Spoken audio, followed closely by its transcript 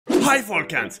Hei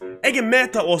folkens, jeg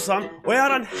Meta Ozan, og jeg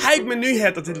har en haug med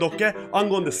nyheter til dere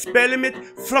angående spillet mitt,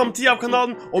 framtiden av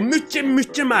kanalen og mye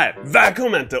mer.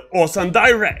 Velkommen til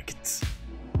Ozandirect!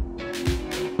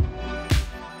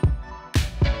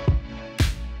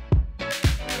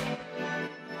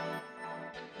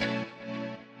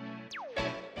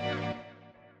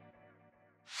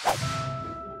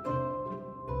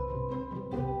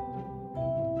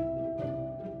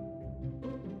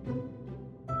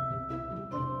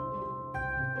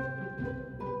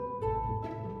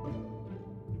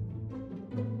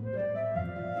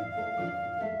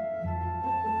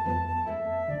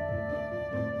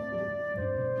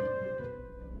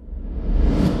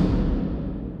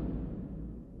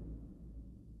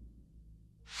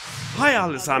 Hei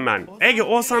alle sammen, jeg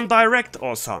Ozandirect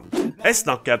Ozan. Jeg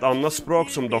snakker et annet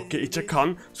språk som dere ikke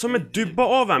kan, som dubba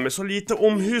over med så lite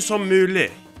omhu som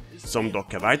mulig. Som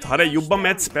dere vet har jeg jobbet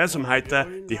med et spill som heter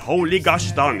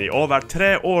Viktigaste i over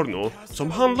 3 år nå,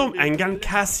 som handler om engelen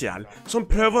Cassiel, som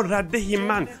prøver å redde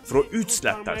himmelen fra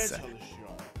utslettelse.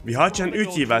 Vi har ikke en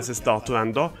utgivelsesdato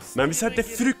enda, men vi setter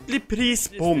fryktelig pris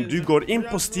på om du går inn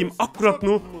på Steam akkurat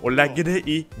nå og legger det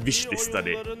i Wishlista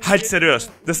di. Helt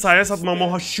seriøst, det sies at man må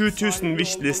ha 7000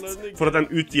 Wishlists for at en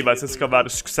utgivelse skal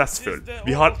være suksessfull.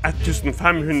 Vi har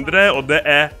 1500, og det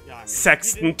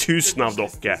 16 000 av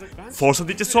dere.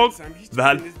 Fortsatt ikke så?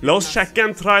 Vel, la oss sjekke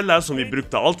en trailer som vi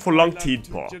brukte alt for lang tid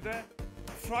på.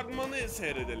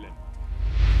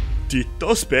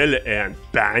 Dette spillet en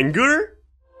banger?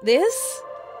 This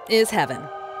is heaven.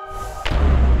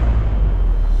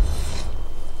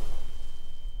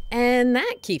 And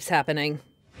that keeps happening.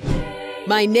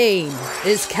 My name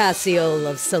is Cassiel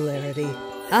of Celerity.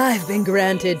 I've been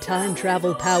granted time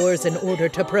travel powers in order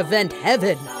to prevent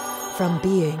heaven from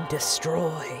being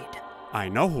destroyed. I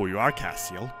know who you are,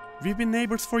 Cassiel. We've been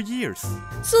neighbors for years.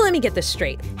 So let me get this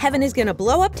straight. Heaven is gonna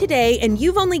blow up today, and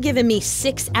you've only given me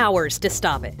 6 hours to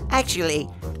stop it. Actually,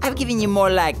 I've given you more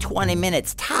like 20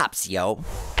 minutes tops, yo.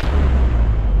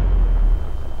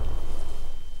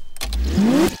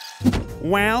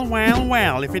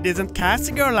 Well, if it isn't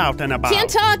Cassie girl out and about. Can't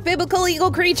talk, biblical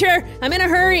eagle creature. I'm in a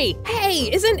hurry. Hey,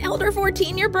 isn't Elder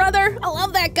 14 your brother? I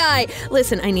love that guy.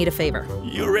 Listen, I need a favor.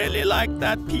 You really like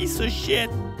that piece of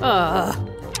shit?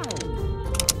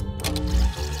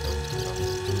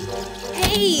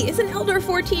 Hey, isn't Elder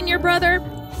 14 your brother?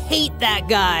 Hate that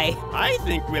guy. I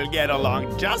think we'll get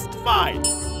along just fine.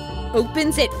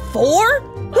 Opens at 4?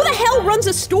 Who the hell runs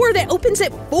a store that opens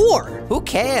at 4? Who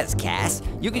cares, Cass?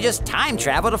 You can just time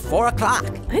travel to 4 o'clock.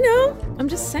 I know, I'm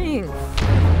just saying.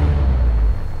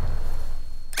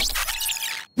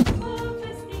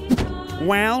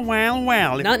 Well.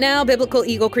 Not now, biblical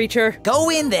eagle creature. Go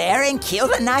in there and kill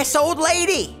the nice old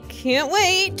lady. Can't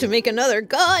wait to make another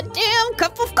goddamn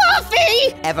cup of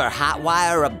coffee! Ever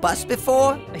hotwire a bus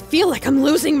before? I feel like I'm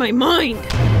losing my mind.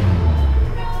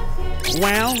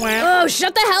 Well. Oh,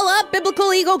 shut the hell up,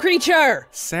 biblical eagle creature!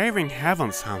 Saving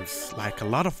heaven sounds like a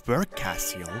lot of work,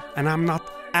 Cassiel. And I'm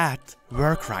not at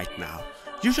work right now.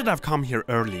 You should have come here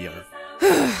earlier.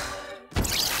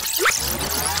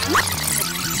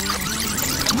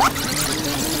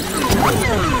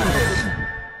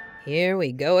 Here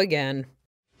we go again.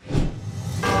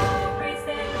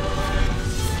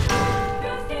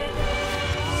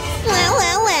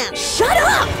 Well. Shut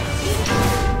up!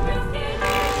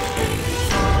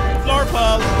 Floor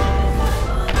pole!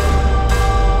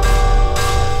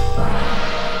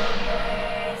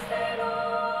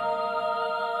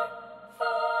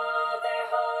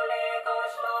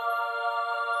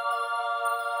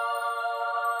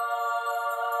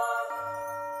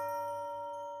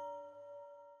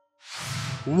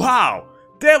 Wow!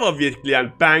 Det var virkelig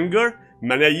en banger,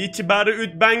 men jeg gir ikke bare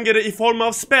ut bangere i form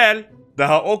av spill. Det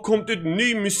har også kommet ut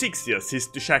ny musikk siden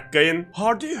sist du sjekket inn.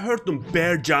 Har du hørt om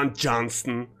Bear John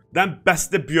Johnson? Den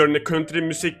beste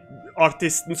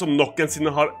bjørnecountry-musikkartisten som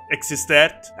noensinne har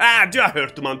eksistert? Du har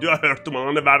hørt om han,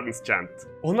 han verdenskjent.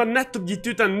 Og han har nettopp gitt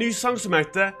ut en ny sang som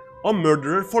heter A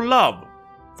Murderer for Love.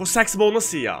 For 6 måneder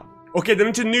siden. Ok, den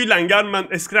ikke ny lenger, men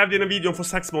jeg skrev denne videoen for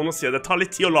 6 måneder siden. Det tar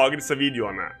litt tid å lage disse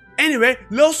videoene. Anyway,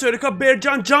 la oss høre hva Bear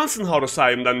John Johnson har å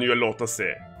si om den nye låta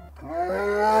si.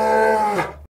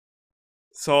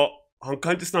 Så han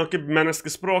kan ikke snakke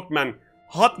menneskespråk, men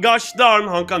hot gosh darn,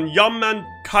 han kan jammen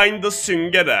kinda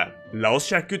synge det. La oss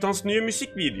sjekke ut hans nye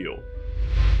musikkvideo.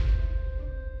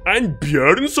 En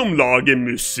bjørn som lager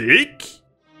musikk?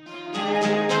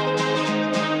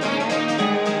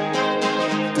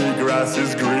 The grass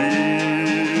is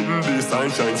green, the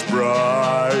sun shines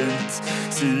bright.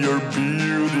 See your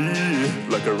beauty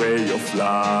like a ray of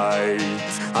light.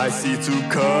 I see 2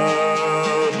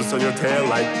 cubs on your tail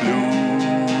light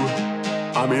blue.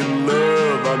 I'm in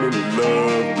love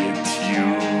with you.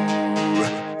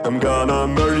 I'm gonna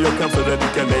murder your comfort that you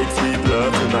can make sweet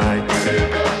love tonight.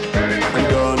 I'm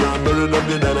gonna murder love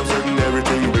you, then I'm certain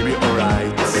everything will be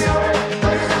alright.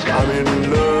 I'm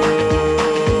in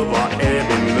love, I am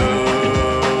in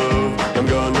love. I'm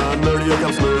gonna murder your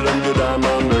comfort, murder them good, I'm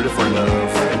a murder for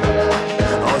love.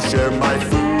 I'll share my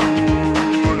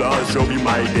food, I'll show you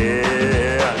my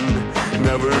den.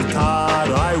 Never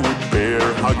thought I would bear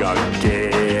hug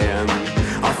again.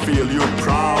 I feel you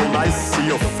proud, I see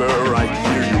your fur, I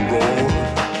hear you roar.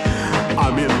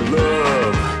 I'm in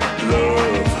love,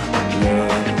 love,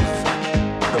 love.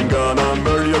 I'm gonna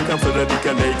murder your comfort that you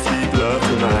can make sweet love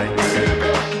tonight.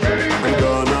 I'm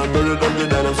gonna murder them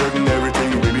good and I'm certain everything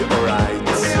will be alright.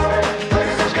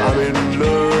 I'm in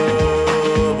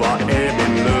love, I am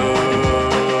in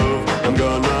love. I'm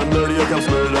gonna murder your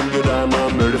comfort, murder them good, I'm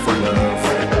a murder for love.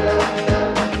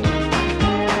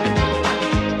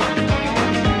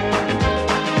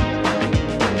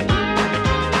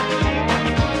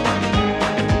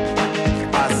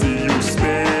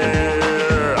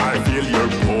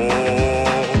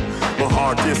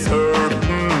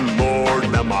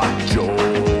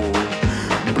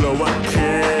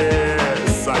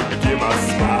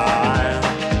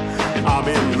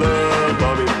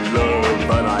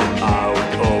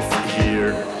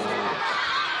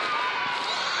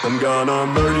 I'm gonna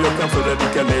murder your comfort that you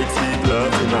can make sweet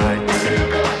love tonight.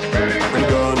 I'm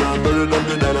gonna murder them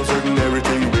good and I'm certain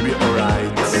everything will be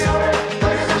alright.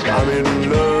 I'm in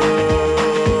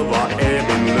love, I am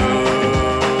in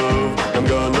love. I'm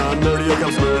gonna murder your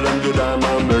comfort, murder them good, I'm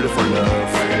a murder for love.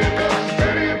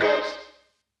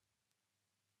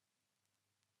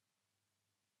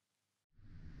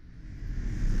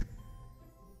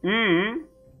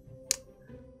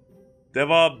 Det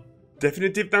var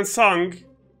definitivt en sang.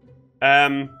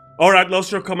 Alright, la oss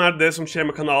se hva det som skjer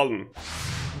med kanalen.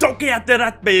 Dere gjetter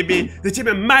rett, baby! Det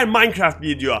kommer mer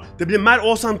Minecraft-videoer. Det blir mer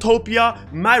Ozantopia,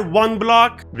 mer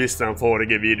OneBlock. Hvis den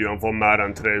forrige videoen får mer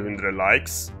enn 300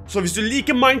 likes. Så hvis du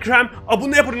liker Minecraft,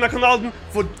 abonner på denne kanalen,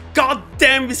 for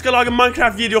goddamn, vi skal lage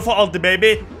Minecraft-videoer for alltid,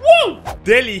 baby! Woo!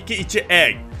 Det liker ikke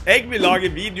jeg. Jeg vil lage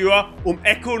videoer om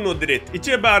ekorn og dritt,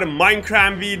 ikke bare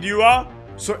Minecraft-videoer.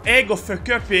 Så jeg og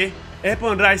Fuckupi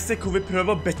på en reise hvor vi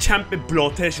prøver å bekjempe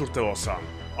blå t-skjorte også.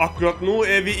 Akkurat nå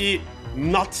vi i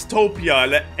Nattopia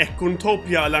eller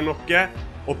Ekorntopia eller noe,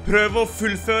 og prøver å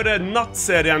fullføre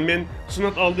nattserien min, sånn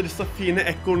at alle disse fine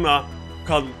ekorna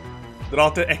kan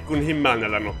dra til ekornhimmelen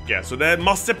eller noe. Så det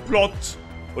masse plott,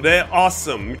 og det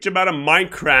awesome, ikke bare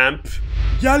Minecraft.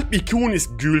 Hjelp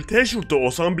ikonisk gul t-skjorte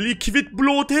også, han blir kvitt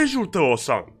blå t-skjorte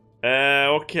også.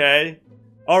 Ok.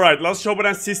 Alright, la oss se på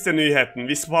den siste nyheten.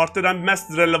 Vi sparte den mest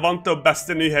relevante og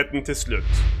beste nyheten til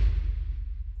slutt.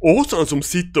 Ozan som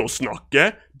sitter og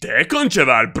snakker, det kan ikke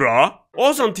være bra.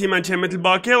 Ozan-teamen kommer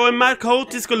tilbake og mer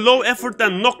kaotisk og low effort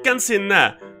enn noensinne.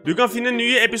 Du kan finne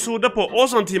nye episoder på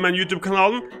Ozan-teamen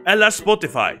YouTube-kanalen eller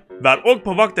Spotify. Vær også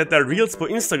på vakt etter Reels på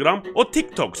Instagram og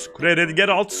TikToks, hvor jeg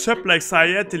redigerer alt søppel jeg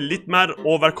sier til litt mer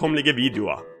overkommelige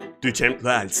videoer. Du kommer til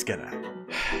å elske det.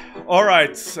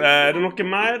 Alright, det noe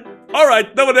mer?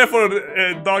 Alright, det var det for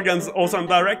dagens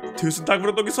Ozandirect. Tusen takk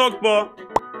for at dere så på.